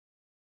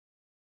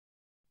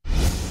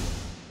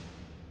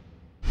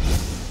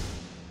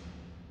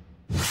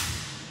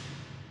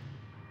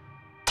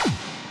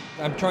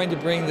I'm trying to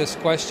bring this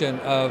question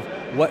of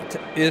what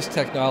is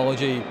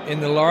technology in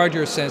the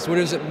larger sense. What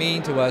does it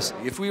mean to us?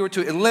 If we were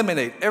to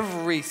eliminate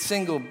every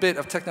single bit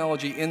of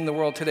technology in the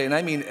world today, and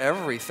I mean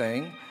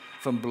everything,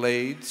 from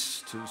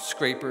blades to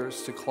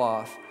scrapers to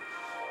cloth,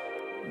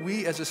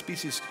 we as a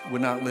species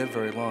would not live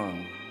very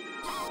long.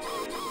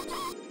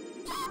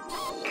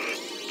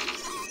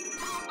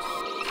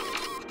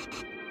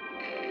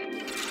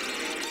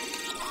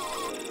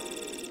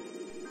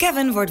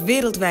 Kevin wordt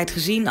wereldwijd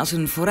gezien als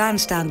een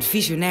vooraanstaand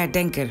visionair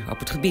denker op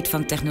het gebied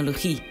van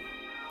technologie.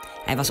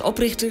 Hij was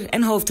oprichter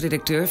en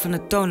hoofdredacteur van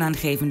het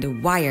toonaangevende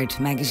Wired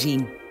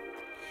magazine.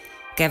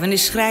 Kevin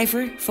is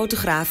schrijver,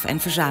 fotograaf en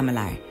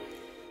verzamelaar.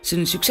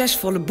 Zijn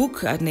succesvolle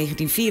boek uit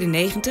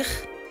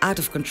 1994, Out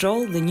of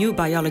Control, The New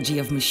Biology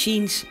of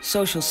Machines,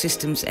 Social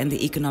Systems and the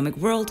Economic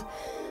World,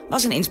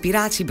 was een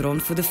inspiratiebron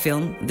voor de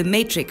film The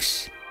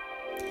Matrix.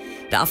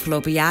 De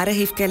afgelopen jaren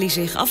heeft Kelly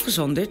zich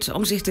afgezonderd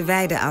om zich te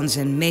wijden aan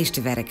zijn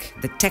meesterwerk,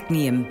 de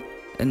Technium.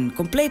 Een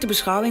complete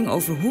beschouwing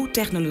over hoe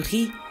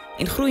technologie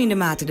in groeiende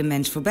mate de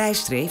mens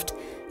voorbijstreeft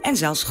en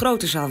zelfs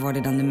groter zal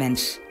worden dan de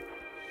mens.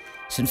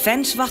 Zijn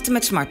fans wachten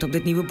met smart op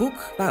dit nieuwe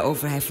boek,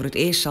 waarover hij voor het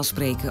eerst zal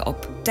spreken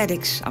op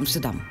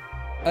TEDxAMSTERDAM.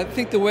 I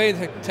think the way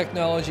that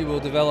technology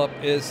will develop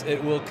is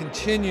it will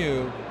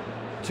continue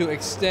to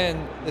extend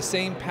the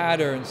same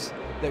patterns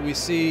that we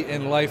see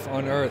in life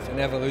on Earth and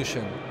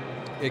evolution.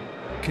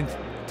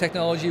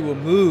 Technology will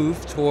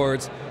move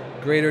towards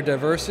greater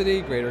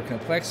diversity, greater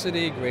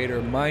complexity,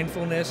 greater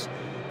mindfulness,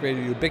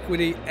 greater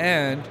ubiquity,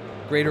 and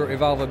greater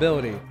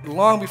evolvability.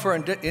 Long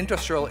before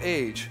industrial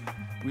age,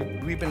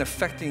 we've been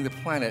affecting the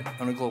planet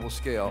on a global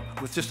scale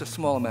with just a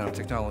small amount of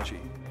technology.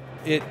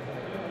 It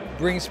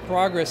brings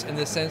progress in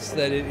the sense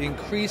that it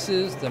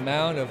increases the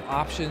amount of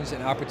options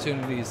and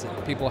opportunities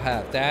that people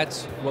have.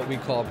 That's what we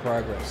call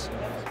progress.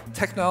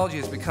 Technology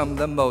has become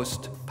the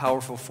most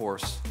powerful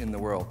force in the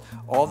world.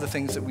 All the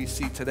things that we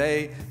see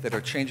today that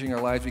are changing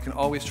our lives, we can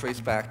always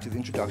trace back to the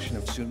introduction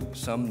of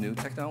some new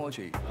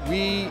technology.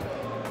 We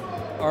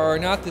are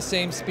not the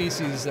same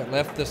species that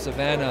left the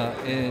savanna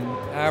in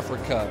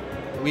Africa.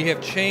 We have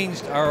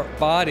changed our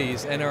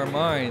bodies and our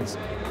minds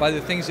by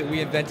the things that we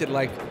invented,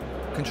 like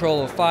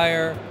control of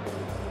fire,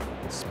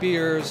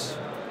 spears,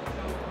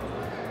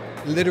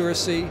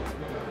 literacy.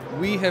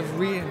 We have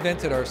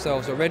reinvented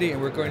ourselves already,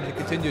 and we're going to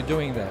continue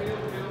doing that.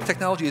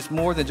 Technology is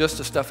more than just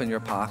the stuff in your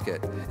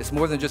pocket. It's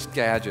more than just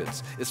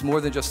gadgets. It's more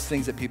than just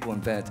things that people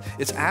invent.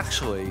 It's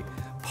actually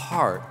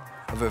part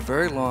of a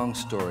very long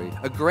story,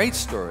 a great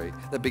story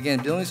that began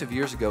billions of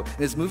years ago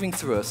and is moving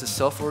through us as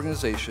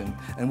self-organization,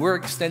 and we're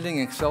extending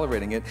and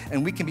accelerating it,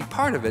 and we can be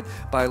part of it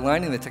by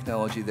aligning the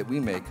technology that we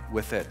make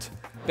with it.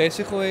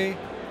 Basically,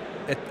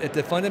 at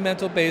the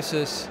fundamental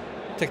basis,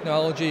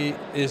 technology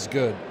is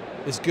good.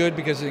 It's good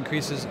because it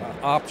increases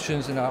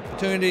options and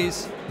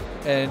opportunities,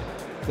 and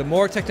the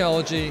more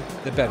technology,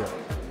 the better.